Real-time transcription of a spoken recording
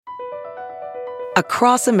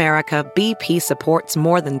Across America, BP supports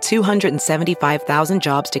more than 275,000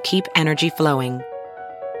 jobs to keep energy flowing.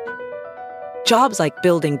 Jobs like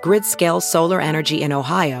building grid-scale solar energy in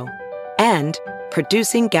Ohio and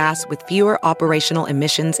producing gas with fewer operational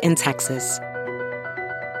emissions in Texas.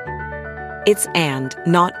 It's and,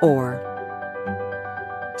 not or.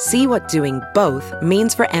 See what doing both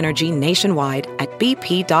means for energy nationwide at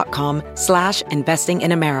bp.com/investing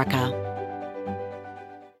in America.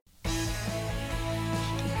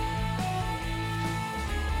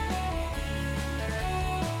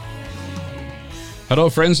 Hello,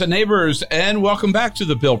 friends and neighbors, and welcome back to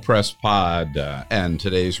the Bill Press Pod. And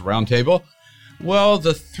today's roundtable, well,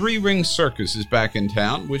 the three-ring circus is back in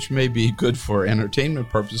town, which may be good for entertainment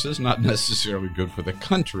purposes, not necessarily good for the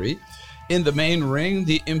country. In the main ring,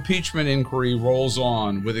 the impeachment inquiry rolls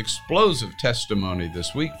on with explosive testimony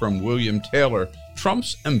this week from William Taylor,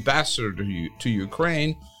 Trump's ambassador to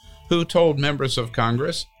Ukraine, who told members of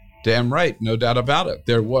Congress, damn right, no doubt about it,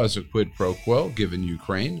 there was a quid pro quo given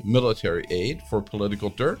Ukraine military aid for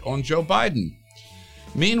political dirt on Joe Biden.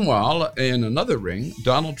 Meanwhile, in another ring,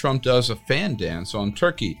 Donald Trump does a fan dance on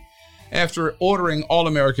Turkey. After ordering all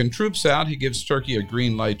American troops out, he gives Turkey a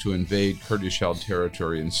green light to invade Kurdish-held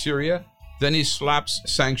territory in Syria. Then he slaps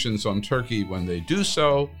sanctions on Turkey when they do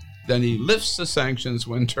so. Then he lifts the sanctions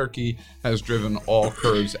when Turkey has driven all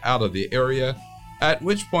Kurds out of the area, at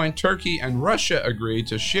which point Turkey and Russia agree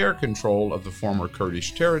to share control of the former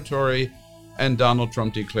Kurdish territory, and Donald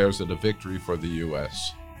Trump declares it a victory for the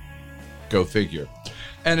U.S. Go figure.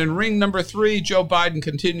 And in ring number 3, Joe Biden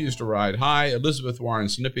continues to ride high, Elizabeth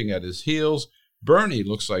Warren's nipping at his heels, Bernie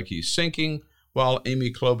looks like he's sinking, while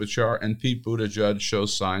Amy Klobuchar and Pete Buttigieg show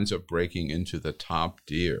signs of breaking into the top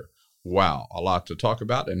tier. Wow, a lot to talk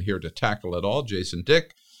about, and here to tackle it all, Jason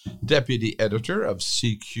Dick, Deputy Editor of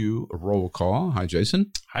CQ Roll Call. Hi,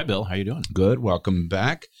 Jason. Hi, Bill. How you doing? Good. Welcome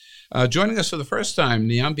back. Joining us for the first time,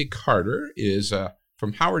 Niambi Carter is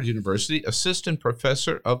from Howard University, Assistant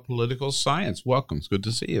Professor of Political Science. Welcome. It's good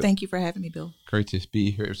to see you. Thank you for having me, Bill. Great to be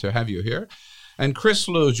here, to have you here. And Chris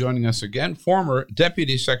Liu joining us again, former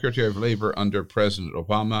Deputy Secretary of Labor under President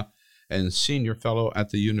Obama and Senior Fellow at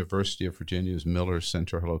the University of Virginia's Miller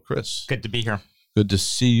Center. Hello, Chris. Good to be here. Good to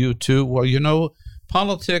see you, too. Well, you know,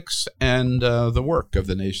 politics and the work of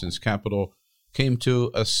the nation's capital came to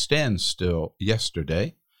a standstill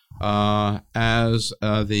yesterday as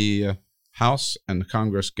the House and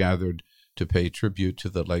Congress gathered to pay tribute to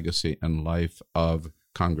the legacy and life of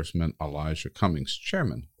Congressman Elijah Cummings.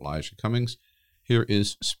 Chairman Elijah Cummings. Here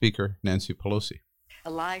is Speaker Nancy Pelosi.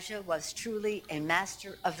 Elijah was truly a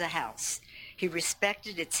master of the House. He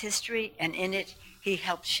respected its history, and in it, he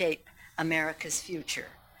helped shape America's future.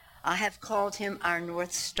 I have called him our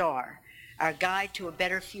North Star, our guide to a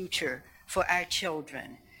better future for our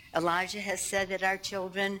children. Elijah has said that our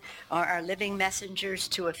children are our living messengers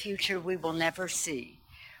to a future we will never see.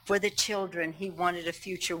 For the children, he wanted a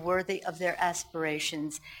future worthy of their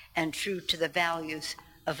aspirations and true to the values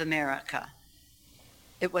of America.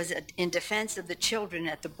 It was in defense of the children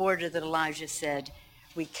at the border that Elijah said,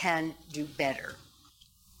 we can do better.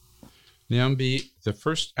 Niambi, the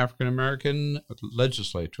first African-American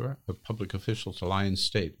legislator, a public official to lie in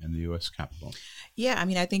state in the U.S. Capitol. Yeah, I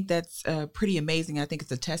mean, I think that's pretty amazing. I think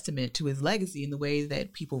it's a testament to his legacy and the way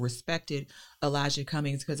that people respected Elijah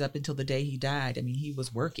Cummings, because up until the day he died, I mean, he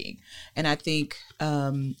was working. And I think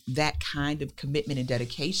that kind of commitment and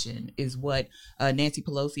dedication is what Nancy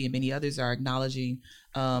Pelosi and many others are acknowledging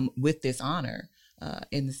with this honor.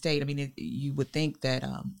 In the state. I mean, you would think that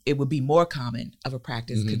it would be more common of a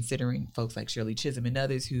practice considering folks like Shirley Chisholm and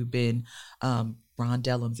others who've been Ron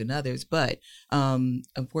Dellums and others. But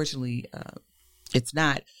unfortunately, it's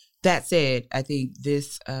not. That said, I think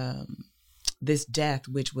this death,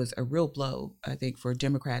 which was a real blow, I think, for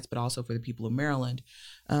Democrats, but also for the people of Maryland,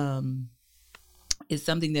 is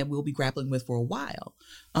something that we'll be grappling with for a while,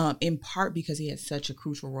 in part because he had such a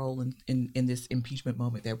crucial role in this impeachment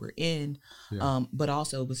moment that we're in, but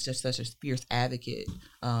also was just such a fierce advocate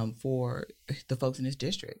for the folks in his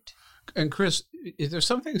district. And Chris, is there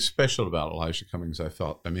something special about Elijah Cummings, I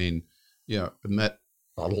felt? I mean, I met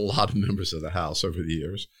a lot of members of the House over the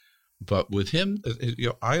years, but with him,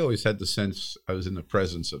 I always had the sense I was in the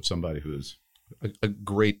presence of somebody who's a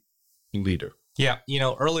great leader. Yeah,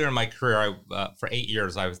 earlier in my career, for 8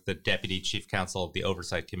 years, I was the deputy chief counsel of the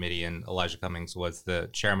Oversight Committee, and Elijah Cummings was the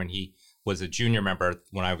chairman. He was a junior member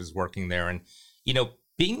when I was working there. And,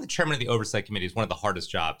 being the chairman of the Oversight Committee is one of the hardest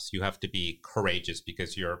jobs. You have to be courageous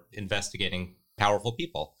because you're investigating powerful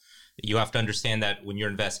people. You have to understand that when you're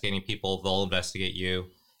investigating people, they'll investigate you.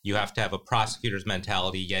 You have to have a prosecutor's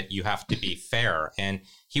mentality, yet you have to be fair. And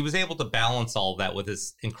he was able to balance all of that with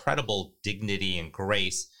his incredible dignity and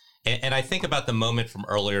grace. And I think about the moment from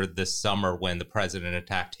earlier this summer when the president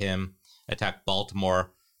attacked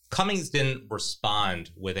Baltimore. Cummings didn't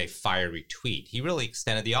respond with a fiery tweet. He really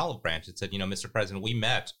extended the olive branch and said, Mr. President, we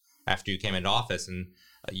met after you came into office, and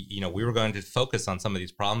we were going to focus on some of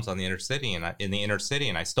these problems on the inner city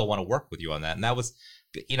and I still want to work with you on that. And that was,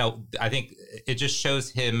 I think it just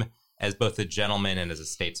shows him as both a gentleman and as a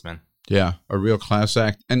statesman. Yeah, a real class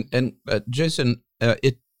act. And Jason,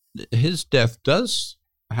 his death does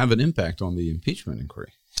have an impact on the impeachment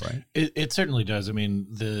inquiry, right? It certainly does. I mean,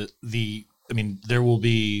 there will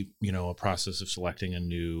be, a process of selecting a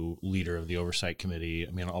new leader of the Oversight Committee.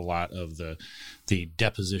 I mean, a lot of the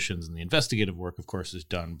depositions and the investigative work, of course, is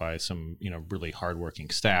done by some, really hardworking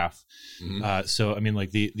staff. Mm-hmm. So, I mean,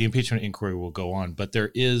 like the impeachment inquiry will go on, but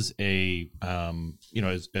there is a,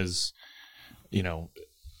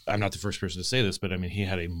 I'm not the first person to say this, but I mean, he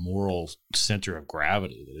had a moral center of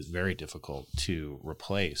gravity that is very difficult to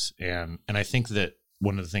replace. And I think that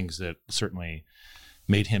one of the things that certainly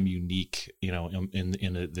made him unique,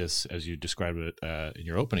 in this, as you described it in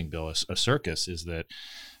your opening, Bill, a circus, is that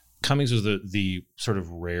Cummings was the sort of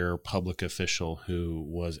rare public official who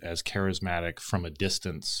was as charismatic from a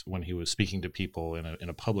distance when he was speaking to people in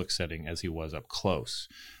a public setting as he was up close.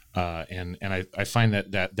 And I find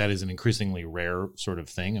that is an increasingly rare sort of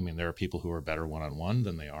thing. I mean, there are people who are better one-on-one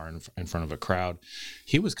than they are in front of a crowd.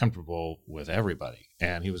 He was comfortable with everybody,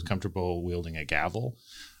 and he was comfortable wielding a gavel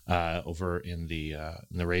over in the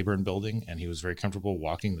Rayburn building, and he was very comfortable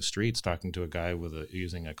walking the streets, talking to a guy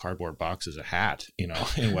using a cardboard box as a hat,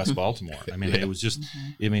 in West Baltimore. I mean, it was just,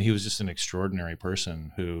 he was just an extraordinary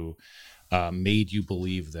person who made you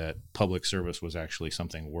believe that public service was actually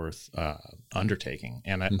something worth undertaking.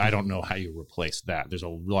 And I don't know how you replace that. There's a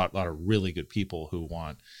lot of really good people who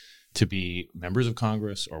want to be members of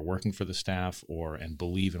Congress or working for the staff and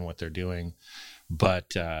believe in what they're doing.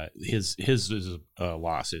 But his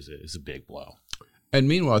loss is a big blow. And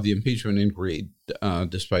meanwhile, the impeachment inquiry,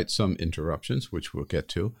 despite some interruptions, which we'll get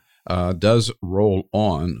to, does roll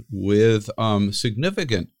on with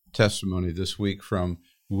significant testimony this week from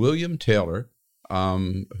William Taylor,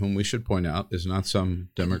 whom we should point out is not some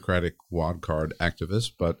Democratic wildcard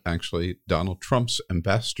activist, but actually Donald Trump's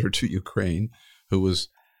ambassador to Ukraine, who was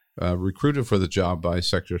recruited for the job by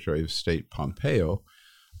Secretary of State Pompeo.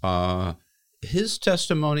 His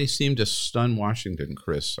testimony seemed to stun Washington,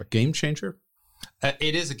 Chris. A game changer?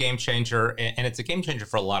 It is a game changer, and it's a game changer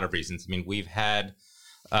for a lot of reasons. I mean, we've had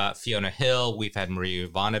Fiona Hill, we've had Maria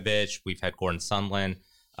Yovanovitch, we've had Gordon Sondland.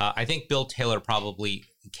 I think Bill Taylor probably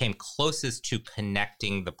came closest to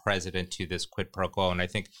connecting the president to this quid pro quo, and I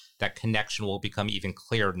think that connection will become even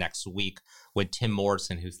clearer next week when Tim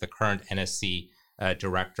Morrison, who's the current NSC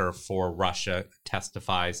director for Russia,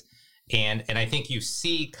 testifies. And I think you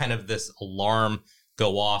see kind of this alarm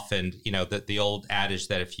go off, and the old adage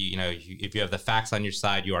that if you have the facts on your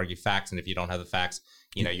side, you argue facts, and if you don't have the facts,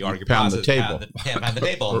 you argue pound the table. Pound the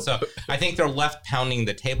table. And so I think they're left pounding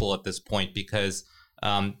the table at this point because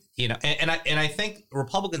and I think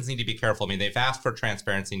Republicans need to be careful. I mean, they've asked for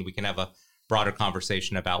transparency, and we can have a broader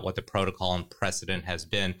conversation about what the protocol and precedent has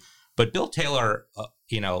been. But Bill Taylor,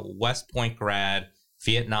 West Point grad,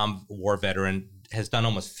 Vietnam War veteran, has done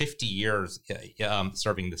almost 50 years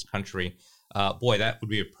serving this country. Boy, that would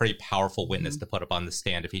be a pretty powerful witness to put up on the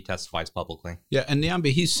stand if he testifies publicly. Yeah, and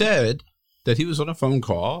Niambi, he said that he was on a phone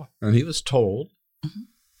call and he was told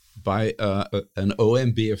by an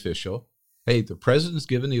OMB official, hey, the president's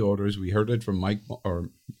given the orders. We heard it from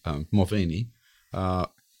Mulvaney,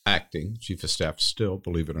 acting chief of staff still,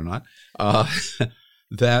 believe it or not,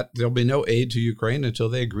 that there'll be no aid to Ukraine until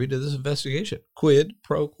they agree to this investigation. Quid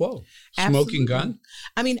pro quo. Smoking gun?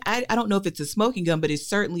 I mean, I don't know if it's a smoking gun, but it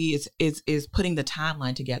certainly is putting the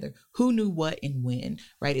timeline together. Who knew what and when,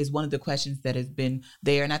 right, is one of the questions that has been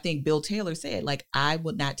there. And I think Bill Taylor said, I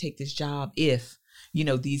would not take this job if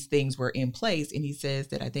these things were in place. And he says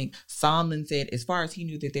that I think Sondland said, as far as he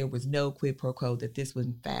knew, that there was no quid pro quo, that this was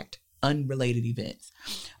in fact unrelated events.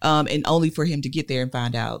 And only for him to get there and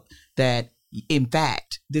find out that, in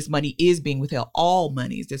fact, this money is being withheld. All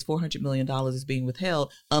monies, this $400 million is being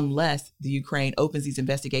withheld unless the Ukraine opens these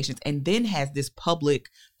investigations and then has this public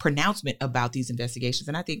pronouncement about these investigations.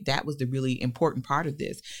 And I think that was the really important part of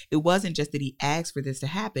this. It wasn't just that he asked for this to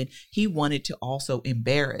happen. He wanted to also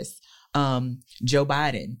embarrass Joe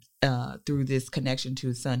Biden through this connection to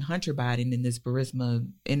his son Hunter Biden in this Burisma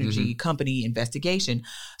Energy Company investigation.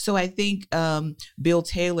 So I think Bill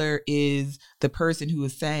Taylor is the person who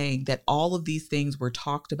is saying that all of these things were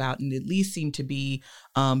talked about and at least seem to be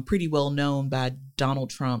pretty well known by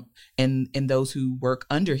Donald Trump and those who work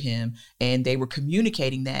under him, and they were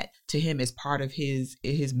communicating that to him as part of his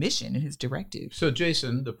mission and his directive. So,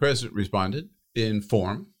 Jason, the president responded in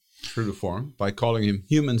true to form, by calling him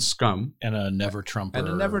human scum and a never Trumper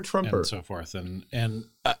and so forth. And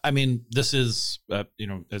I mean, this is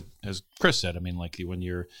as Chris said. I mean, like when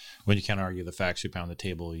you can't argue the facts, you pound the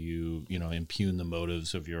table. You impugn the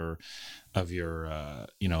motives of your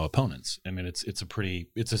opponents. I mean, it's a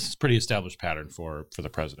pretty established pattern for the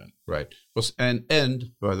president, right? Well,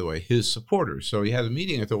 and by the way, his supporters. So he had a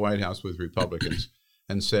meeting at the White House with Republicans.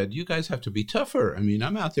 And said, you guys have to be tougher. I mean,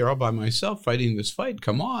 I'm out there all by myself fighting this fight.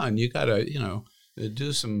 Come on, you got to,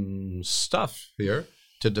 do some stuff here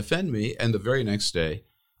to defend me. And the very next day,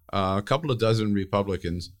 a couple of dozen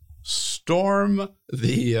Republicans storm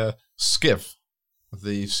the SCIF,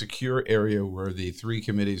 the secure area where the three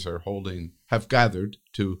committees have gathered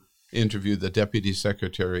to interview the Deputy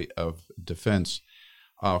Secretary of Defense,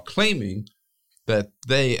 claiming that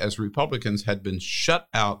they, as Republicans, had been shut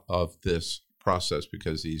out of this process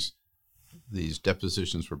because these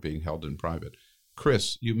depositions were being held in private.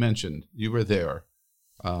 Chris, you mentioned you were there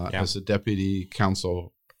as a deputy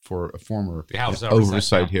counsel for a former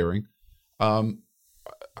oversight hearing.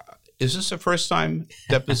 Is this the first time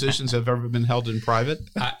depositions have ever been held in private?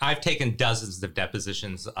 I've taken dozens of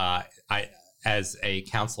depositions. As a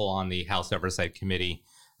counsel on the House Oversight Committee,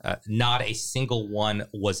 not a single one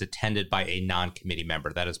was attended by a non-committee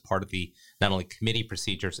member. That is part of the not only committee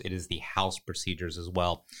procedures, it is the House procedures as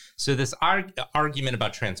well. So this argument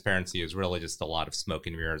about transparency is really just a lot of smoke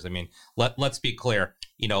and mirrors. I mean, let's be clear.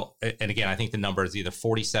 And again, I think the number is either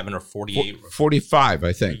 47 or 48. 45,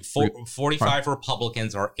 I think. 45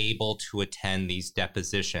 Republicans are able to attend these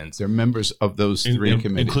depositions. They're members of those three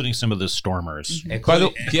committees. Including some of the stormers.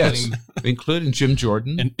 Including Jim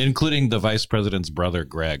Jordan. Including the vice president's brother,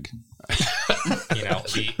 Greg. The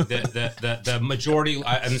majority,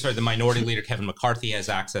 the minority leader, Kevin McCarthy, has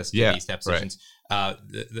access to these depositions. Right.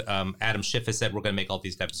 Adam Schiff has said we're going to make all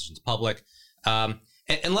these depositions public.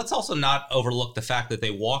 And let's also not overlook the fact that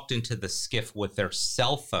they walked into the SCIF with their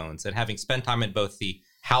cell phones, and having spent time in both the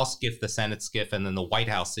House SCIF, the Senate SCIF, and then the White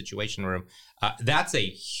House Situation Room, that's a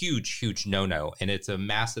huge, huge no-no, and it's a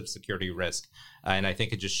massive security risk. And I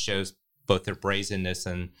think it just shows both their brazenness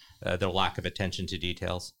and their lack of attention to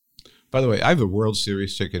details. By the way, I have a World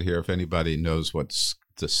Series ticket here if anybody knows what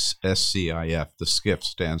the SCIF, the SCIF,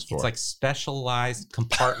 stands for. It's like specialized,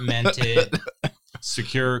 compartmented...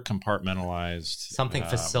 Secure, compartmentalized something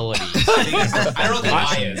facility. I don't know what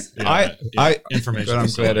the I is. Information. But I'm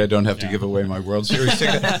glad I don't have to give away my World Series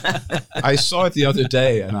ticket. I saw it the other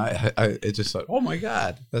day, and I just thought, oh my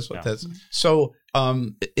God, that's what that's. So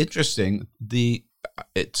interesting.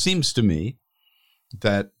 It seems to me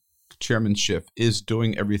that Chairman Schiff is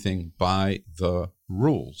doing everything by the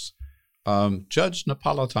rules. Judge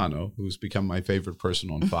Napolitano, who's become my favorite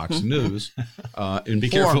person on Fox News, be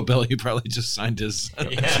careful, Bill. He probably just signed his.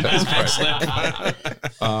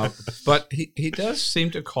 But he does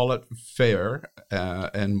seem to call it fair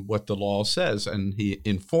and what the law says, and he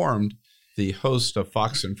informed the host of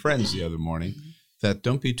Fox and Friends the other morning that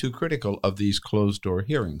don't be too critical of these closed-door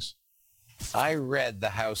hearings. I read the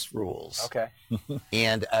House rules. Okay.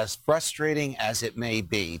 And as frustrating as it may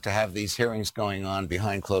be to have these hearings going on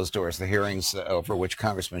behind closed doors, the hearings over which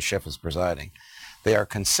Congressman Schiff is presiding, they are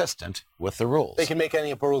consistent with the rules. They can make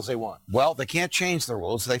any rules they want. Well, they can't change the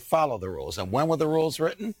rules. They follow the rules. And when were the rules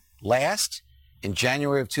written? Last, in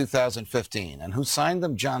January of 2015. And who signed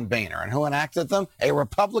them? John Boehner. And who enacted them? A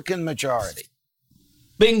Republican majority.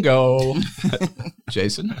 Bingo.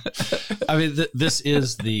 Jason? I mean, this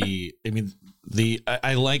is I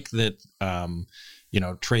like that,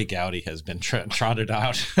 Trey Gowdy has been trotted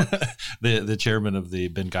out, the chairman of the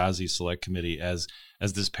Benghazi Select Committee, as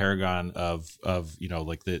this paragon of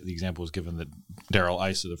like the example was given that Darrell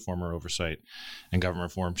Issa, the former Oversight and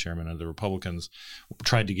Government Reform chairman of the Republicans,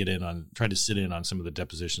 tried to sit in on some of the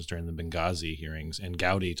depositions during the Benghazi hearings, and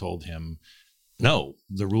Gowdy told him, no,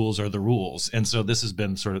 the rules are the rules. And so this has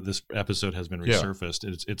been this episode has been resurfaced.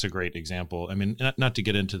 Yeah. It's a great example. I mean, not to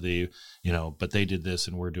get into the, but they did this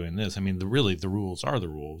and we're doing this. I mean, the rules are the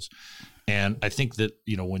rules. And I think that,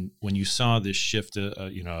 when you saw this shift,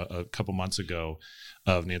 a couple months ago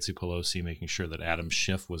of Nancy Pelosi making sure that Adam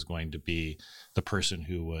Schiff was going to be the person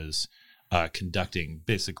who was conducting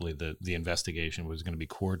basically the investigation, was going to be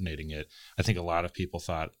coordinating it, I think a lot of people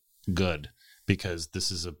thought, good, because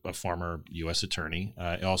this is a former U.S. attorney,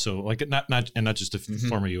 also like not just a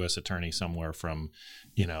former U.S. attorney somewhere from,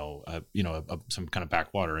 some kind of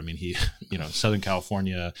backwater. I mean, he, Southern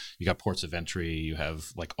California, you got ports of entry, you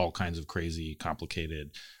have like all kinds of crazy,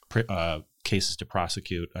 complicated cases to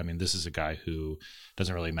prosecute. I mean, this is a guy who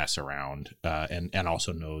doesn't really mess around, and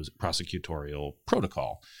also knows prosecutorial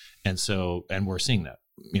protocol, and we're seeing that.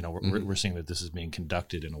 We're seeing that this is being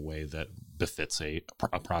conducted in a way that befits a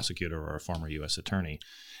prosecutor or a former U.S. attorney,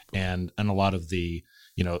 and a lot of the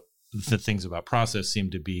the things about process seem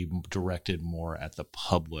to be directed more at the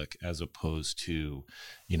public as opposed to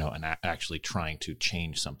actually trying to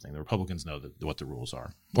change something. The Republicans know what the rules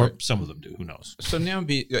are, or some of them do. Who knows? So now,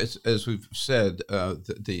 as we've said,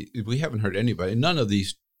 we haven't heard anybody. None of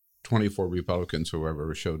these 24 Republicans who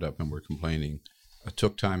ever showed up and were complaining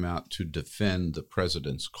took time out to defend the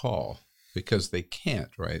president's call, because they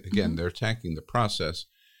can't, right? Again, they're attacking the process,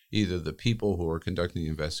 either the people who are conducting the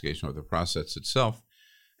investigation or the process itself.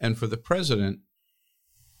 And for the president,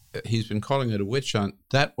 he's been calling it a witch hunt.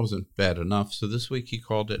 That wasn't bad enough. So this week he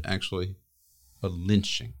called it actually a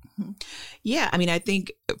lynching. Yeah, I mean, I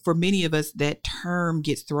think for many of us, that term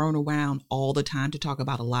gets thrown around all the time to talk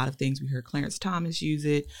about a lot of things. We heard Clarence Thomas use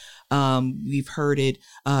it. We've heard it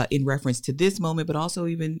in reference to this moment, but also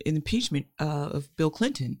even in impeachment of Bill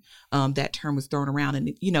Clinton. That term was thrown around.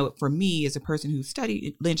 And, for me, as a person who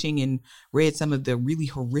studied lynching and read some of the really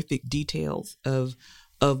horrific details of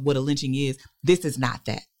what a lynching is, this is not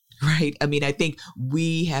that. Right. I mean, I think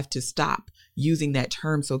we have to stop using that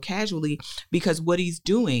term so casually, because what he's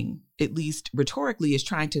doing, at least rhetorically, is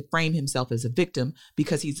trying to frame himself as a victim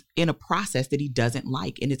because he's in a process that he doesn't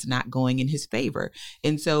like and it's not going in his favor.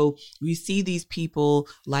 And so we see these people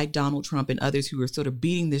like Donald Trump and others who are sort of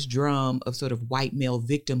beating this drum of sort of white male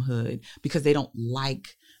victimhood because they don't like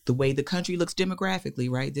the way the country looks demographically,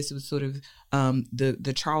 right? This was sort of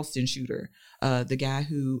the Charleston shooter, the guy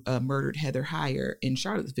who murdered Heather Heyer in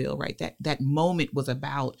Charlottesville, right? That moment was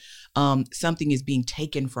about something is being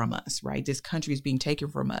taken from us, right? This country is being taken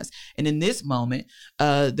from us. And in this moment,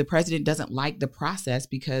 the president doesn't like the process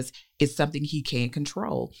because it's something he can't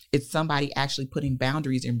control. It's somebody actually putting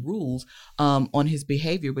boundaries and rules on his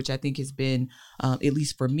behavior, which I think has been, at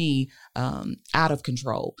least for me, out of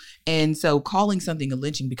control. And so calling something a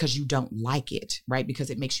lynching because you don't like it, right? Because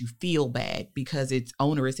it makes you feel bad, because it's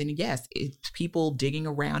onerous. And yes, it's people digging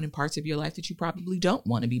around in parts of your life that you probably don't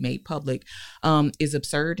want to be made public, is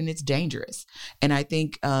absurd and it's dangerous. And I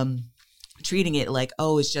think treating it like,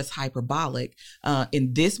 oh, it's just hyperbolic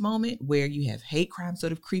in this moment where you have hate crime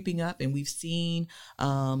sort of creeping up. And we've seen,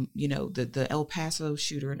 the El Paso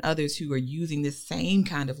shooter and others who are using this same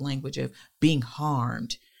kind of language of being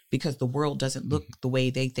harmed because the world doesn't look the way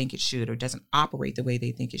they think it should or doesn't operate the way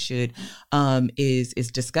they think it should,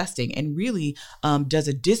 is disgusting and really does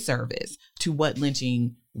a disservice to what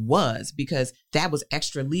lynching was, because that was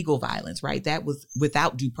extra legal violence, right? That was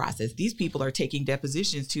without due process. These people are taking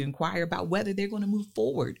depositions to inquire about whether they're going to move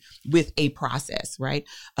forward with a process, right?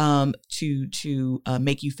 To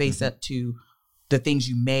make you face up to the things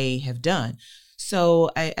you may have done. So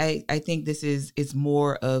I think this is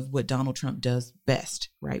more of what Donald Trump does best,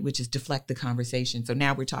 right? Which is deflect the conversation. So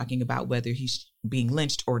now we're talking about whether he's being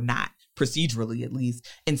lynched or not, procedurally at least,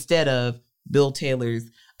 instead of Bill Taylor's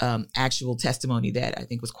actual testimony that I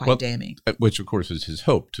think was quite damning. Which, of course, is his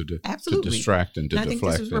hope to distract and to deflect. I think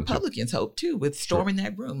this was Republicans' hope, too, with storming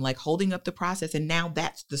that room, like holding up the process. And now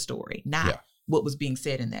that's the story, not what was being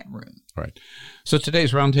said in that room. Right. So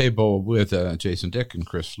today's roundtable with Jason Dick and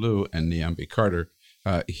Chris Liu and Niambi Carter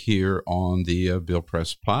here on the Bill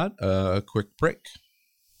Press Pod. A quick break.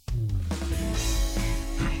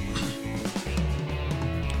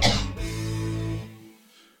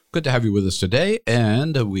 Good to have you with us today,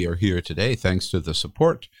 and we are here today thanks to the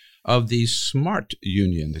support of the SMART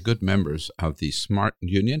Union, the good members of the SMART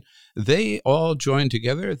Union. They all joined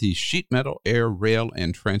together, the sheet metal, air, rail,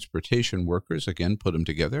 and transportation workers, again, put them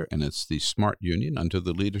together, and it's the SMART Union under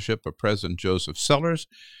the leadership of President Joseph Sellers,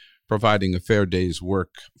 providing a fair day's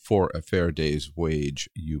work for a fair day's wage,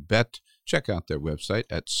 you bet. Check out their website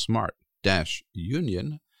at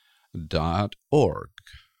smart-union.org.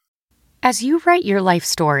 As you write your life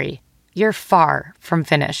story, you're far from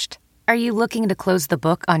finished. Are you looking to close the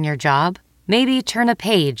book on your job? Maybe turn a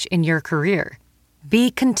page in your career?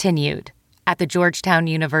 Be continued at the Georgetown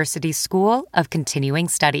University School of Continuing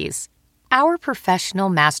Studies. Our professional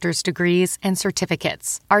master's degrees and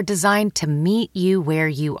certificates are designed to meet you where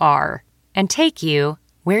you are and take you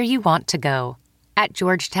where you want to go. At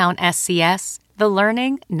Georgetown SCS, the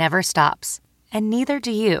learning never stops, and neither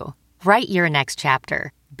do you. Write your next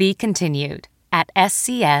chapter. Be continued at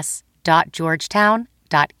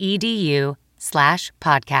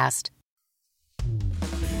scs.georgetown.edu/podcast.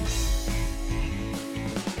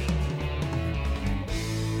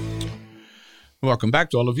 Welcome back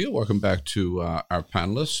to all of you. Welcome back to our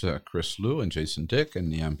panelists, Chris Liu and Jason Dick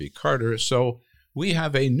and Niambi Carter. So we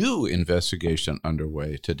have a new investigation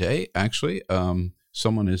underway today. Actually,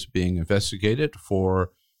 someone is being investigated for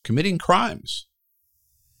committing crimes,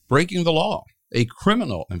 breaking the law, a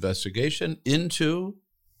criminal investigation into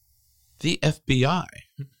the FBI.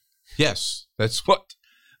 Yes, that's what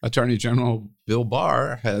Attorney General Bill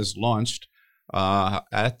Barr has launched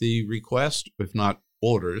at the request, if not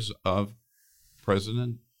orders, of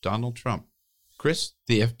President Donald Trump. Chris,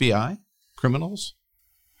 the FBI, criminals?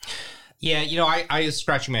 Yeah, I was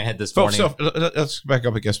scratching my head this morning. So let's back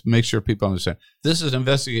up, I guess, make sure people understand. This is an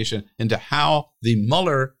investigation into how the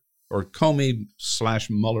Mueller or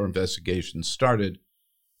Comey/Mueller investigation started,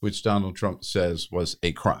 which Donald Trump says was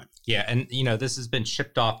a crime. Yeah, and this has been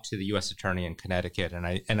shipped off to the U.S. Attorney in Connecticut,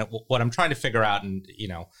 and what I'm trying to figure out,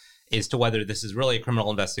 is to whether this is really a criminal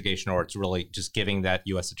investigation or it's really just giving that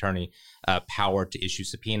U.S. Attorney power to issue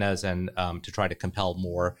subpoenas and to try to compel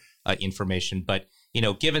more information. But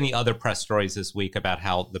given the other press stories this week about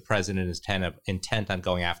how the president is intent on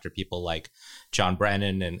going after people like John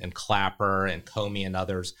Brennan and Clapper and Comey and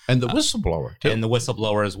others, and the whistleblower too. And the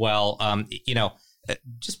whistleblower as well,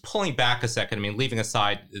 just pulling back a second, leaving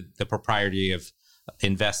aside the propriety of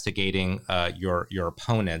investigating your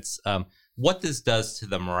opponents, what this does to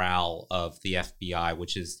the morale of the FBI,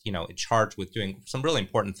 which is, charged with doing some really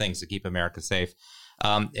important things to keep America safe.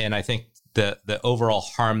 And I think the overall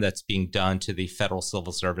harm that's being done to the federal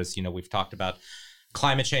civil service, we've talked about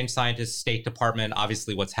climate change scientists, State Department.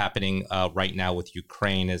 Obviously, what's happening right now with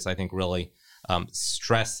Ukraine is, I think, really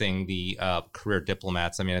stressing the career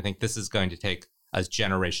diplomats. I think this is going to take us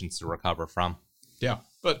generations to recover from. Yeah.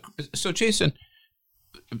 But so, Jason,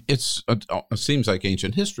 it seems like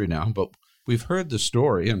ancient history now, but we've heard the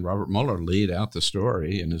story, and Robert Mueller laid out the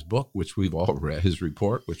story in his book, which we've all read, his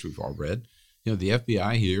report, which we've all read. The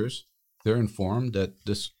FBI hears, they're informed that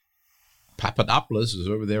this Papadopoulos is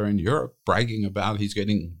over there in Europe bragging about he's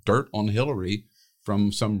getting dirt on Hillary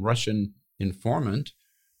from some Russian informant,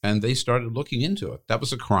 and they started looking into it. That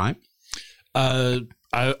was a crime. I'll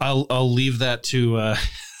leave that to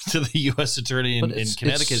the U.S. Attorney in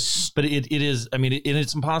Connecticut. But it is.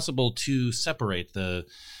 It's impossible to separate the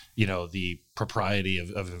propriety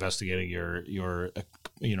of investigating your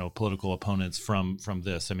political opponents from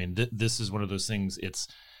this. This is one of those things.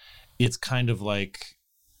 It's kind of like,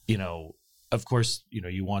 of course,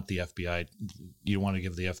 you want the FBI, you want to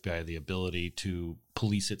give the FBI the ability to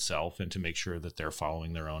police itself and to make sure that they're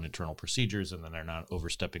following their own internal procedures and that they're not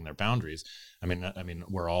overstepping their boundaries.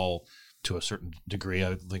 We're all, to a certain degree,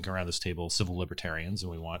 I think around this table, civil libertarians,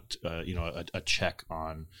 and we want, a check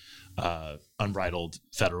on unbridled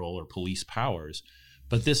federal or police powers.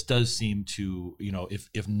 But this does seem to,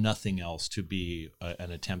 if nothing else, to be an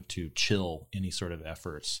attempt to chill any sort of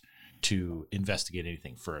efforts to investigate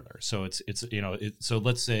anything further. So so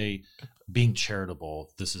let's say, being charitable,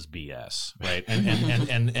 this is BS, right?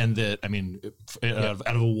 And that,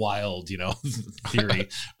 out of a wild, theory,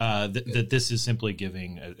 that this is simply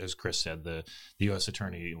giving, as Chris said, the U.S.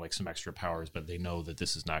 Attorney like some extra powers, but they know that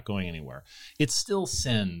this is not going anywhere. It still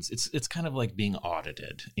sends. It's kind of like being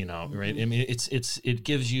audited, right? It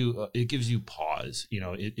gives you pause.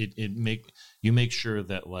 You make sure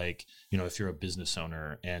that, like, if you're a business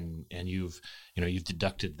owner and you've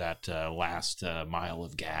deducted that last mile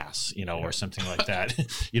of gas, or something like that,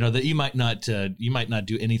 that you might not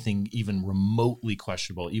do anything even remotely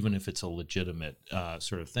questionable, even if it's a legitimate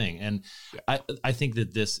sort of thing. And I think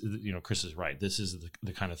that this, Chris is right. This is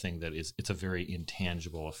the kind of thing that it's a very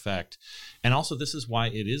intangible effect. And also, this is why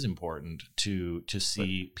it is important to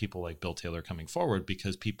see people like Bill Taylor coming forward,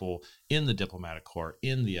 because people in the diplomatic corps,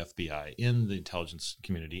 in the FBI, in the intelligence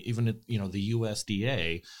community, even the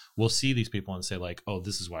USDA will see these people and say, like, oh,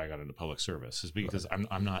 this is why I got into public service, is because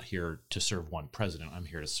I'm not here to serve one president. I'm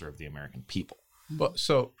here to serve the American people. Well,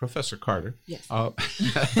 so, Professor Carter. Yes. I'm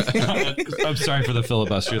sorry for the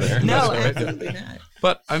filibuster there. No, absolutely not.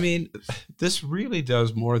 But, this really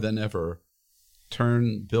does more than ever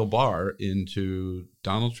turn Bill Barr into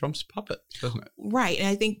Donald Trump's puppet, doesn't it? Right. And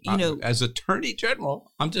I think, as Attorney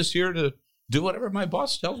General, I'm just here to do whatever my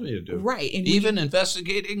boss tells me to do. Right. And even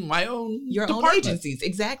investigating my own own agencies.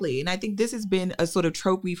 Exactly. And I think this has been a sort of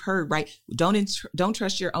trope we've heard, right? Don't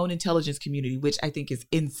trust your own intelligence community, which I think is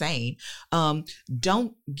insane.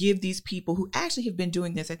 Don't give these people who actually have been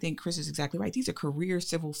doing this. I think Chris is exactly right. These are career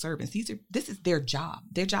civil servants. This is their job.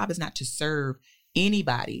 Their job is not to serve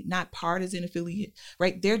anybody, not partisan affiliate,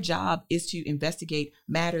 right? Their job is to investigate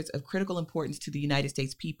matters of critical importance to the United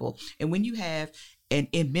States people. And when you have an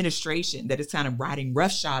administration that is kind of riding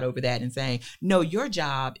roughshod over that and saying, no, your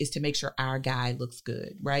job is to make sure our guy looks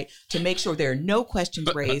good, right? To make sure there are no questions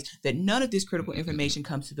raised, that none of this critical information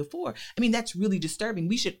comes to the fore. I mean, that's really disturbing.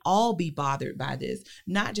 We should all be bothered by this,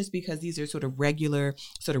 not just because these are sort of regular,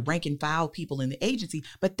 sort of rank and file people in the agency,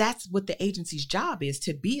 but that's what the agency's job is,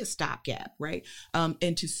 to be a stopgap, right?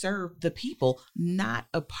 And to serve the people, not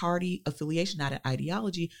a party affiliation, not an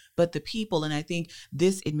ideology, but the people. And I think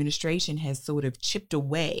this administration has sort of chipped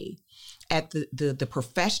away at the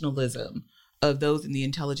professionalism of those in the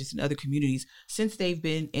intelligence and other communities since they've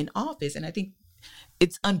been in office. And I think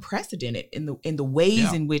it's unprecedented in the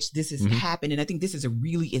ways in which this has happened. And I think this is a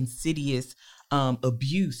really insidious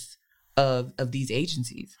abuse of these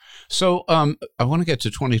agencies. So I want to get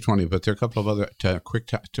to 2020, but there are a couple of other quick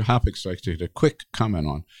topics I'd like to get a quick comment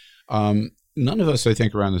on. None of us, I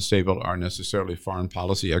think, around this table are necessarily foreign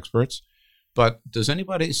policy experts, but does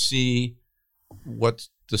anybody see what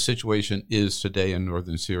the situation is today in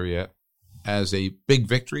northern Syria as a big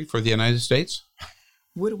victory for the United States?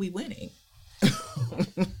 What are we winning?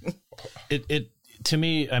 It to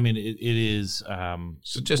me, I mean, it is.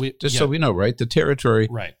 So we know, right? The territory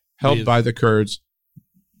held by the Kurds,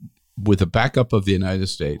 with the backup of the United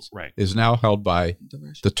States, is now held by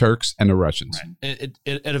the Turks and the Russians. Right.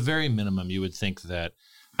 At a very minimum, you would think that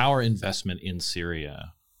our investment in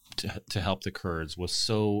Syria to help the Kurds was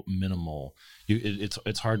so minimal.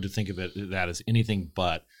 It's hard to think of that as anything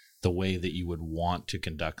but the way that you would want to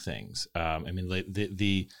conduct things. I mean,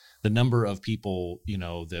 the number of people,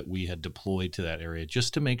 that we had deployed to that area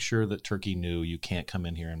just to make sure that Turkey knew you can't come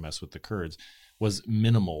in here and mess with the Kurds was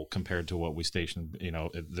minimal compared to what we stationed,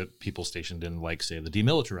 that people stationed in, like, say, the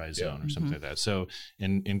demilitarized zone or something like that. So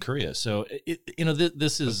in Korea. So,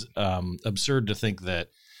 this is absurd to think that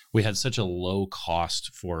we had such a low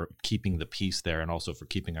cost for keeping the peace there and also for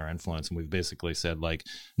keeping our influence. And we've basically said, like,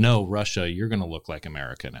 no, Russia, you're going to look like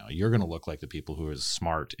America now. You're going to look like the people who are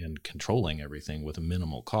smart in controlling everything with a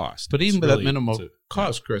minimal cost. But even with that minimal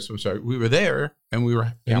cost, Chris, I'm sorry, we were there and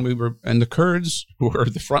and the Kurds were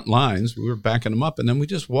the front lines. We were backing them up, and then we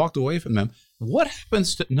just walked away from them. What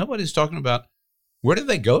happens to, nobody's talking about, where do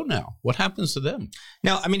they go now? What happens to them?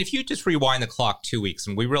 Now, I mean, if you just rewind the clock 2 weeks,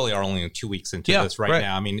 and we really are only 2 weeks into this right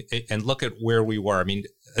now, I mean, and look at where we were. I mean,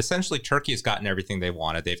 essentially, Turkey has gotten everything they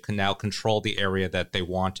wanted. They've now controlled the area that they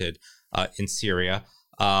wanted in Syria.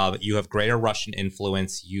 You have greater Russian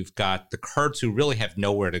influence. You've got the Kurds who really have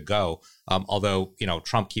nowhere to go, although,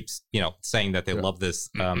 Trump keeps, saying that they love this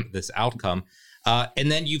this outcome.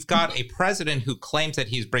 And then you've got a president who claims that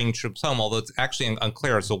he's bringing troops home, although it's actually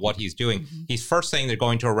unclear as to what he's doing. He's first saying they're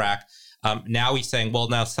going to Iraq. Now he's saying, well,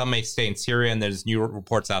 now some may stay in Syria. And there's new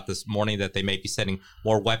reports out this morning that they may be sending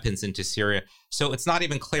more weapons into Syria. So it's not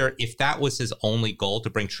even clear if that was his only goal, to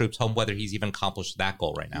bring troops home, whether he's even accomplished that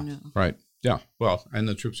goal right now. No. Right. Yeah. Well, and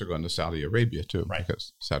the troops are going to Saudi Arabia too,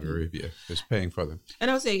 because Saudi Arabia is paying for them. And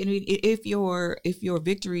I would say, if your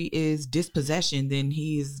victory is dispossession, then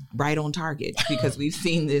he's right on target, because we've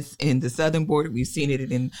seen this in the southern border, we've seen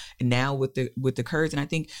it in now with the Kurds, and I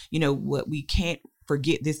think what we can't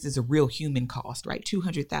forget, this is a real human cost, right?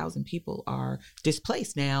 200,000 people are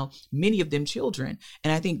displaced now, many of them children.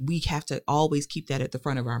 And I think we have to always keep that at the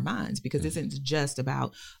front of our minds, because this isn't just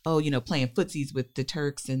about, playing footsies with the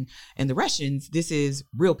Turks and the Russians. This is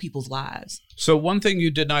real people's lives. So one thing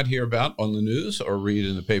you did not hear about on the news or read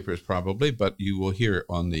in the papers probably, but you will hear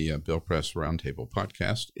on the Bill Press Roundtable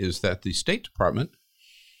podcast, is that the State Department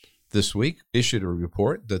this week issued a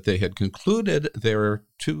report that they had concluded their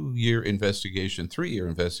 3-year investigation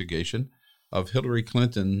of Hillary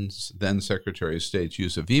Clinton's then Secretary of State's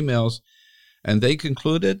use of emails. And they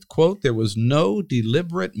concluded, quote, there was no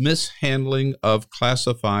deliberate mishandling of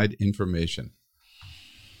classified information.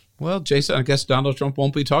 Well, Jason, I guess Donald Trump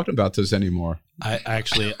won't be talking about this anymore.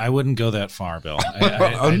 I wouldn't go that far, Bill.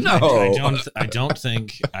 I don't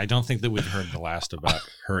think that we've heard the last about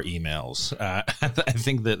her emails. I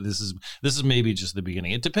think that this is maybe just the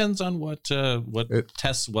beginning. It depends on what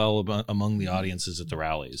tests well among the audiences at the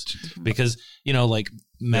rallies, because like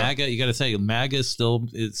MAGA, you got to say MAGA still,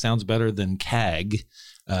 it sounds better than CAG.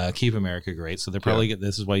 Keep America Great. So they're probably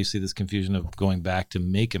this is why you see this confusion of going back to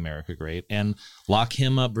Make America Great, and lock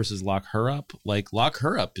him up versus lock her up. Like, lock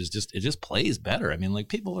her up is it just plays better. I mean, like,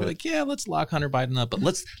 people are like, yeah, let's lock Hunter Biden up, but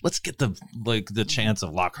let's get the chance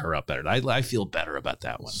of lock her up better. I feel better about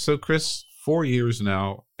that one. So Chris, 4 years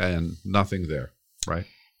now and nothing there, right?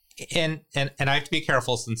 And I have to be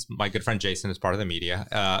careful since my good friend Jason is part of the media,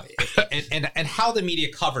 and how the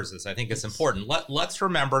media covers this. I think is important. Let's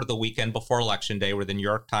remember the weekend before Election Day, where the New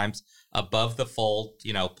York Times, above the fold,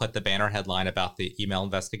 put the banner headline about the email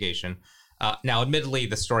investigation. Now, admittedly,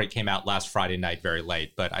 the story came out last Friday night, very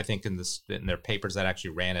late, but I think in their papers that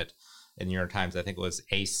actually ran it in the New York Times, I think it was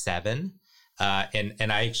A7.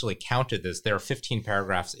 And I actually counted this. There are 15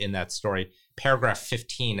 paragraphs in that story. Paragraph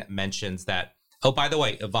 15 mentions that, oh, by the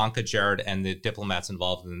way, Ivanka, Jared, and the diplomats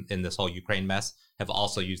involved in this whole Ukraine mess have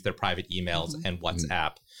also used their private emails and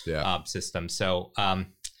WhatsApp system. So, I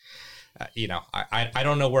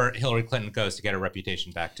don't know where Hillary Clinton goes to get her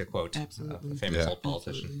reputation back, to quote a famous old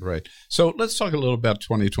politician. Absolutely. Right. So let's talk a little about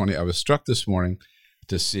 2020. I was struck this morning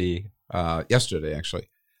to see, yesterday actually,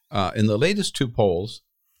 in the latest two polls,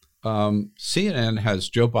 CNN has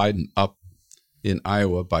Joe Biden up in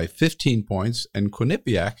Iowa by 15 points, and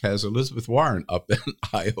Quinnipiac has Elizabeth Warren up in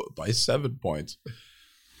Iowa by 7 points.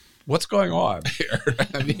 What's going on here?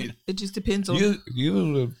 I mean, it just depends on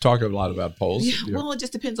you talk a lot about polls. Yeah, well, it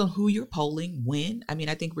just depends on who you're polling, when. I mean,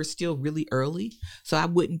 I think we're still really early, so I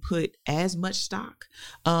wouldn't put as much stock.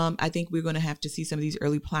 I think we're going to have to see some of these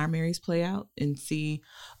early primaries play out and see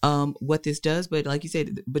what this does. But like you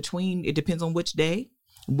said, it depends on which day,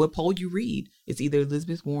 what poll you read. It's either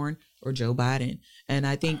Elizabeth Warren or Joe Biden. And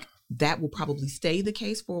I think that will probably stay the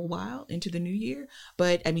case for a while into the new year.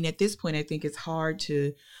 But I mean, at this point, I think it's hard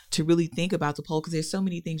to really think about the poll because there's so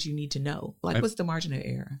many things you need to know. Like, what's the margin of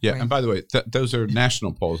error? Yeah. Right? And by the way, those are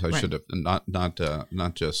national polls. I should have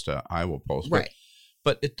not just Iowa polls. Right.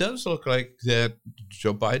 But it does look like that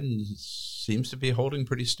Joe Biden seems to be holding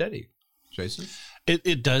pretty steady. Jason?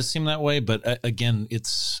 It does seem that way. But again, it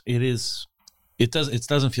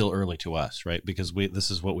doesn't feel early to us, right? Because this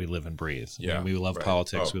is what we live and breathe. Yeah, we love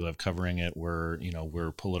politics. We love covering it. We're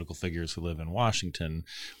political figures who live in Washington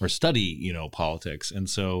or study, politics. And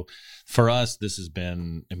so for us, this has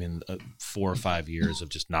been, 4 or 5 years of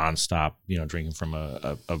just nonstop, drinking from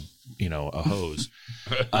a hose.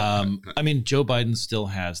 Joe Biden still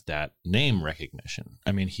has that name recognition.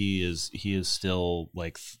 I mean, he is still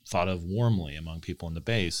like thought of warmly among people in the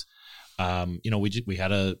base. We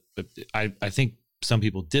had I think some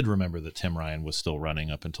people did remember that Tim Ryan was still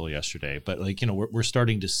running up until yesterday, but we're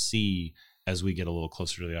starting to see as we get a little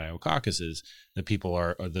closer to the Iowa caucuses that people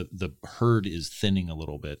the herd is thinning a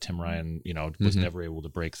little bit. Tim Ryan, was never able to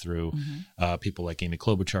break through. People like Amy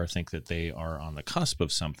Klobuchar think that they are on the cusp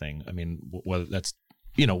of something. I mean, whether that's,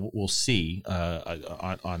 we'll see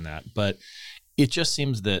on that, but it just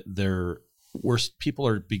seems that people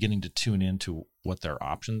are beginning to tune into what their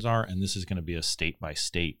options are, and this is going to be a state by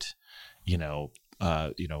state,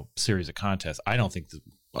 series of contests. I don't think that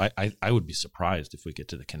I would be surprised if we get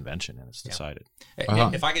to the convention and it's decided.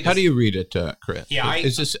 If I could How do you read it, Chris? Yeah,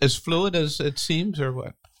 is this as fluid as it seems, or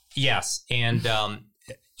what? Yes, and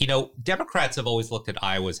Democrats have always looked at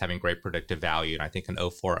Iowa as having great predictive value, and I think in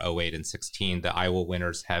 04, 08, and 16, the Iowa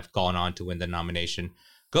winners have gone on to win the nomination.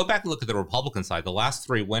 Go back and look at the Republican side. The last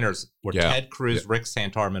three winners were Ted Cruz, Rick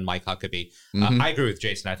Santorum, and Mike Huckabee. I agree with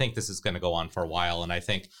Jason. I think this is going to go on for a while, and I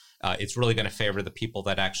think it's really going to favor the people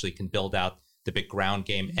that actually can build out the big ground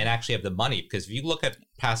game and actually have the money. Because if you look at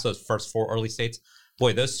past those first 4 early states,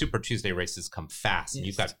 boy, those Super Tuesday races come fast. Yes. And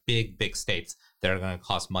you've got big states that are going to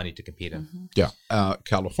cost money to compete in. Yeah.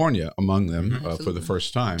 California among them for the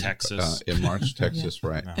first time. Texas. In March, Texas,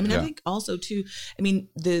 right. I mean, I think also, too,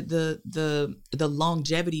 the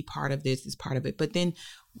longevity part of this is part of it. But then,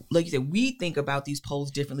 like you said, we think about these polls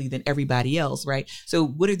differently than everybody else, right? So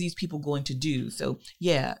what are these people going to do? So,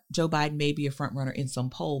 yeah, Joe Biden may be a front runner in some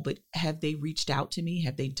poll, but have they reached out to me?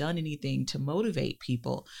 Have they done anything to motivate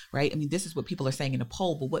people, right? I mean, this is what people are saying in a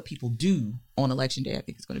poll, but what people do on Election Day, I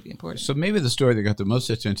think is going to be important. So maybe the story that got the most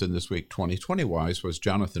attention this week, 2020-wise, was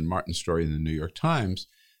Jonathan Martin's story in the New York Times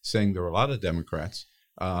saying there were a lot of Democrats,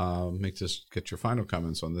 get your final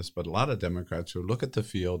comments on this, but a lot of Democrats who look at the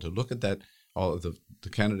field, who look at all of the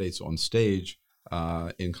candidates on stage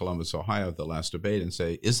in Columbus, Ohio, the last debate, and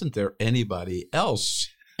say, isn't there anybody else?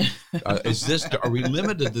 Are we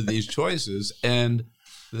limited to these choices? And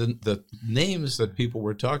the names that people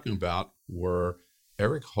were talking about were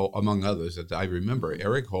among others that I remember,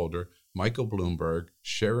 Eric Holder, Michael Bloomberg,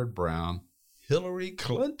 Sherrod Brown, Hillary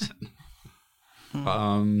Clinton.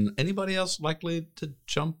 Anybody else likely to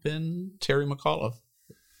jump in? Terry McAuliffe.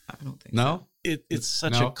 I don't think No? so. It's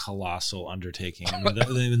such a colossal undertaking. I mean,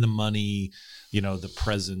 the money, the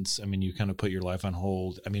presence. I mean, you kind of put your life on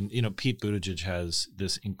hold. I mean, Pete Buttigieg has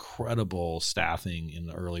this incredible staffing in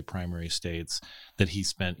the early primary states that he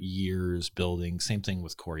spent years building. Same thing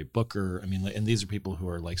with Cory Booker. I mean, and these are people who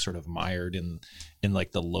are like sort of mired in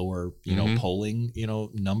like the lower, polling,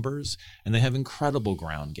 numbers, and they have incredible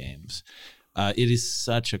ground games. It is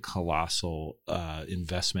such a colossal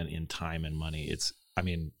investment in time and money.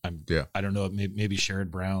 I don't know. Maybe Sherrod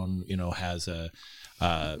Brown, has a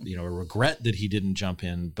regret that he didn't jump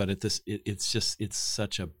in. But it's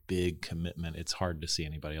such a big commitment. It's hard to see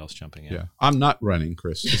anybody else jumping in. Yeah, I'm not running,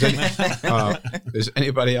 Chris. Is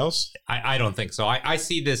anybody else? I don't think so. I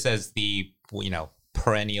see this as the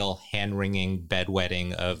perennial hand-wringing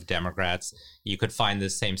bedwetting of Democrats. You could find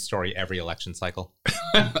this same story every election cycle.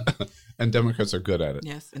 And Democrats are good at it.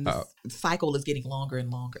 Yes, and the cycle is getting longer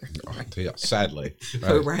and longer. Yeah, sadly.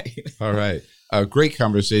 Right. Right. All right. Great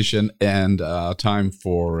conversation, and time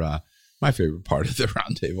for my favorite part of the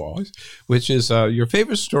roundtable always, which is your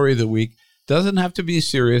favorite story of the week. Doesn't have to be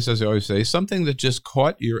serious, as I always say. Something that just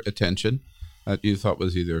caught your attention that you thought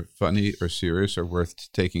was either funny or serious or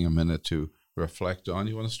worth taking a minute to reflect on.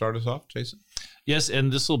 You want to start us off, Jason? Yes,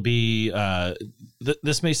 and this will be.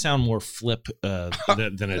 This may sound more flip than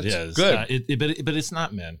it is. Good, but it's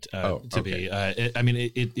not meant to be.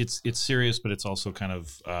 It's serious, but it's also kind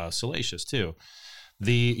of salacious too.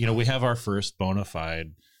 We have our first bona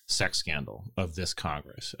fide sex scandal of this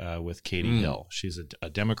Congress with Katie Hill. She's a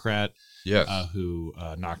Democrat, who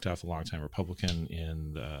knocked off a longtime Republican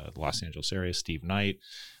in the Los Angeles area, Steve Knight.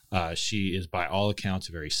 She is, by all accounts,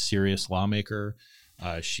 a very serious lawmaker.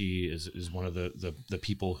 She is one of the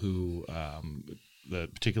people who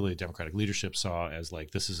particularly Democratic leadership saw as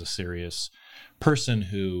like, this is a serious person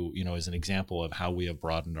who, is an example of how we have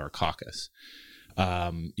broadened our caucus.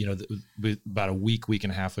 About a week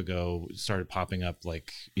and a half ago, it started popping up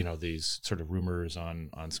like, these sort of rumors on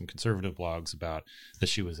some conservative blogs about that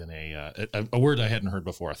she was in a word I hadn't heard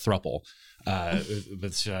before, a throuple,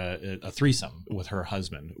 but a threesome with her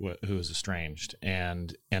husband who is estranged,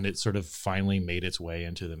 and it sort of finally made its way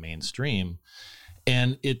into the mainstream,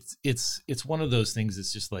 and it's one of those things.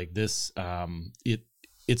 It's just like this.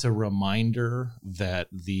 It's a reminder that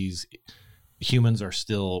these humans are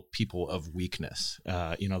still people of weakness.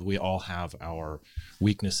 We all have our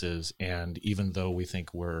weaknesses, and even though we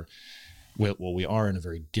think we are in a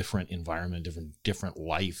very different environment, different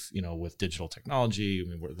life, with digital technology. I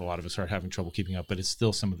mean, a lot of us are having trouble keeping up, but it's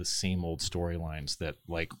still some of the same old storylines that,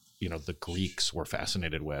 like, the Greeks were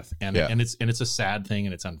fascinated with, and it's a sad thing,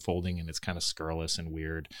 and it's unfolding, and it's kind of scurrilous and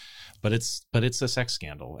weird, but it's a sex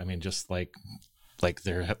scandal. I mean, just like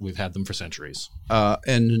we've had them for centuries.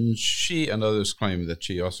 And she and others claim that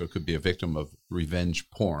she also could be a victim of revenge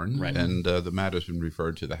porn. Right. And the matter's been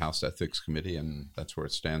referred to the House Ethics Committee, and that's where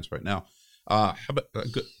it stands right now. How about a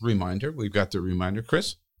good reminder? We've got the reminder,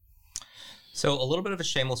 Chris. So a little bit of a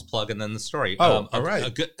shameless plug and then the story. All right.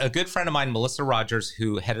 A good friend of mine, Melissa Rogers,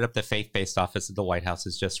 who headed up the faith-based office at the White House,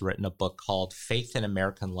 has just written a book called Faith in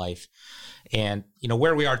American Life. And,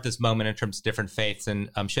 where we are at this moment in terms of different faiths. And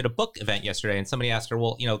she had a book event yesterday, and somebody asked her,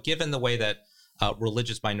 well, given the way that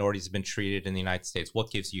religious minorities have been treated in the United States,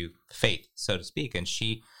 what gives you faith, so to speak? And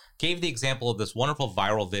she gave the example of this wonderful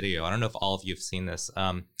viral video. I don't know if all of you have seen this.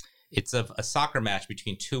 It's of a soccer match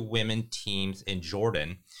between two women teams in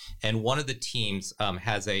Jordan, and one of the teams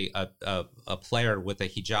has a player with a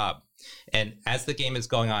hijab, and as the game is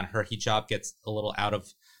going on, her hijab gets a little out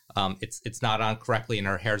of it's not on correctly, and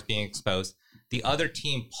her hair is being exposed. The other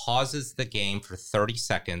team pauses the game for 30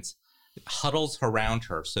 seconds, huddles around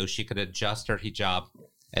her so she could adjust her hijab,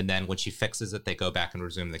 and then when she fixes it, they go back and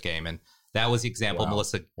resume the game. And that was the example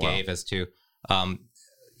Melissa gave as to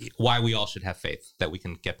why we all should have faith that we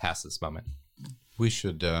can get past this moment. We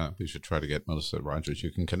should try to get Melissa Rogers. You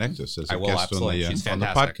can connect us as a guest on the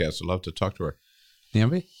podcast. I'd love to talk to her.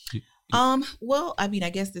 Niambi? Well, I mean, I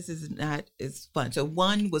guess this is not as fun. So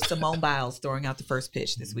one was Simone Biles throwing out the first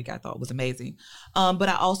pitch this week. I thought was amazing. But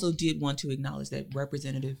I also did want to acknowledge that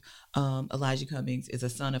Representative Elijah Cummings is a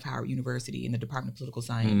son of Howard University in the Department of Political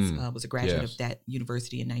Science, was a graduate of that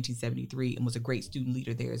university in 1973 and was a great student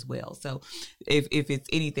leader there as well. So if it's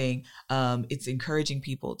anything, it's encouraging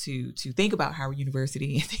people to think about Howard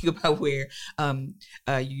University and think about where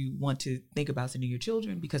you want to think about sending your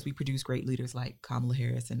children, because we produce great leaders like Kamala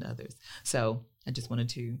Harris and others. So I just wanted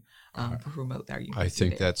to promote our university. I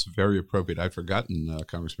think that's very appropriate. I'd forgotten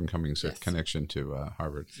Congressman Cummings' connection to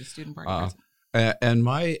Harvard. He's a student partner. And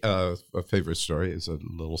my favorite story is a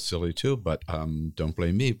little silly too, but don't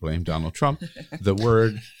blame me, blame Donald Trump. The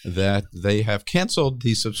word that they have canceled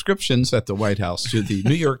the subscriptions at the White House to the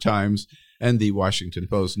New York Times and the Washington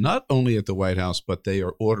Post, not only at the White House, but they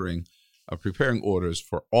are preparing orders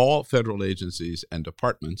for all federal agencies and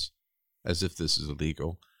departments, as if this is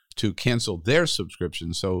illegal, to cancel their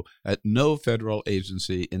subscriptions. So at no federal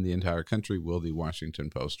agency in the entire country will the Washington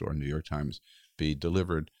Post or New York Times be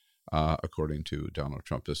delivered, according to Donald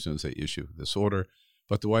Trump, as soon as they issue this order.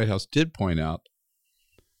 But the White House did point out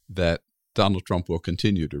that Donald Trump will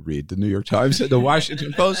continue to read the New York Times and the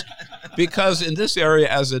Washington Post because in this area,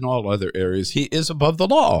 as in all other areas, he is above the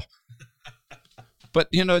law. But,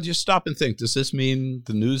 just stop and think, does this mean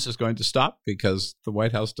the news is going to stop because the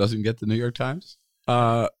White House doesn't get the New York Times?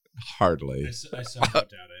 Hardly. I somewhat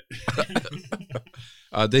doubt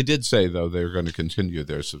it. They did say, though, they're going to continue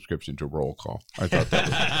their subscription to Roll Call. I thought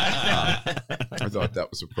that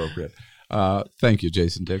was appropriate. Thank you,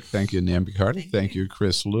 Jason Dick. Thank you, Niambi Carter. Thank you,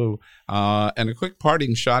 Chris Liu. And a quick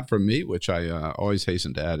parting shot from me, which I always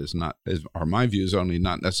hasten to add are my views only,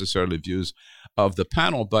 not necessarily views of the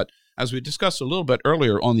panel. But as we discussed a little bit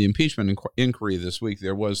earlier on the impeachment inquiry this week,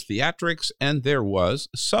 there was theatrics and there was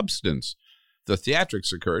substance. The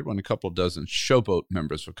theatrics occurred when a couple dozen showboat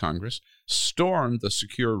members of Congress stormed the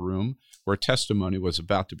secure room where testimony was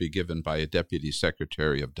about to be given by a Deputy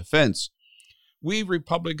Secretary of Defense. We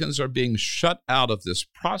Republicans are being shut out of this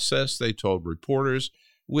process, they told reporters,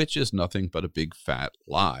 which is nothing but a big fat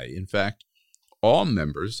lie. In fact, all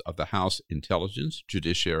members of the House Intelligence,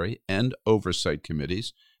 Judiciary, and Oversight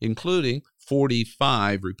Committees, including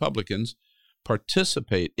 45 Republicans,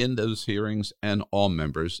 participate in those hearings, and all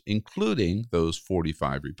members, including those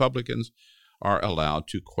 45 Republicans, are allowed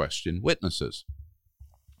to question witnesses.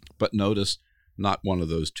 But notice, not one of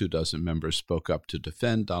those 24 members spoke up to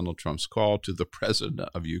defend Donald Trump's call to the president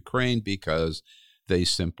of Ukraine because they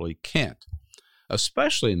simply can't.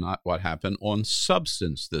 Especially not what happened on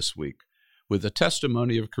substance this week with the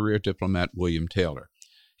testimony of career diplomat William Taylor.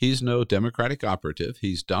 He's no Democratic operative.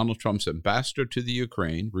 He's Donald Trump's ambassador to the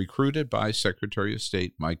Ukraine, recruited by Secretary of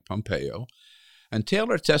State Mike Pompeo. And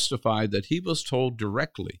Taylor testified that he was told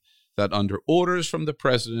directly that under orders from the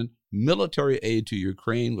president, military aid to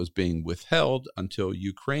Ukraine was being withheld until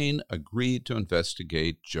Ukraine agreed to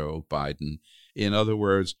investigate Joe Biden. In other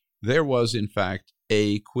words, there was, in fact,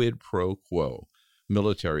 a quid pro quo,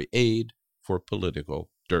 military aid for political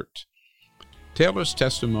dirt. Taylor's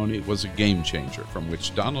testimony was a game changer from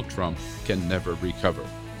which Donald Trump can never recover.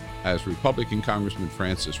 As Republican Congressman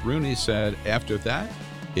Francis Rooney said, after that,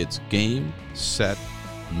 it's game, set,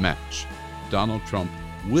 match. Donald Trump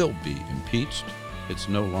will be impeached. It's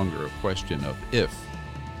no longer a question of if,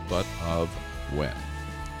 but of when.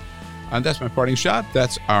 And that's my parting shot.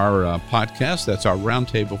 That's our podcast. That's our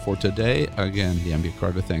roundtable for today. Again, Niambi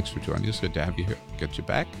Carter, thanks for joining us. Good to have you here. Get you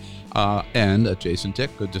back. And Jason Dick,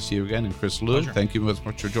 good to see you again. And Chris Liu, thank you so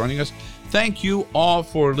much for joining us. Thank you all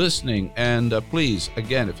for listening. And please,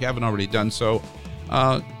 again, if you haven't already done so,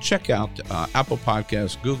 check out Apple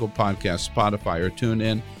Podcasts, Google Podcasts, Spotify, or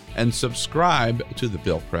TuneIn, and subscribe to the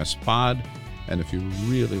Bill Press Pod. And if you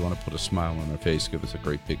really want to put a smile on our face, give us a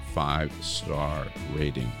great big 5-star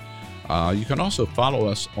rating. You can also follow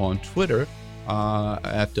us on Twitter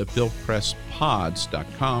at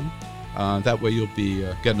BillPressPods.com. That way you'll be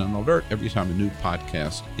getting an alert every time a new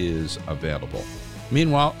podcast is available.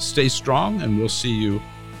 Meanwhile, stay strong, and we'll see you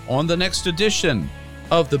on the next edition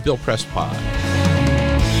of the Bill Press Pod.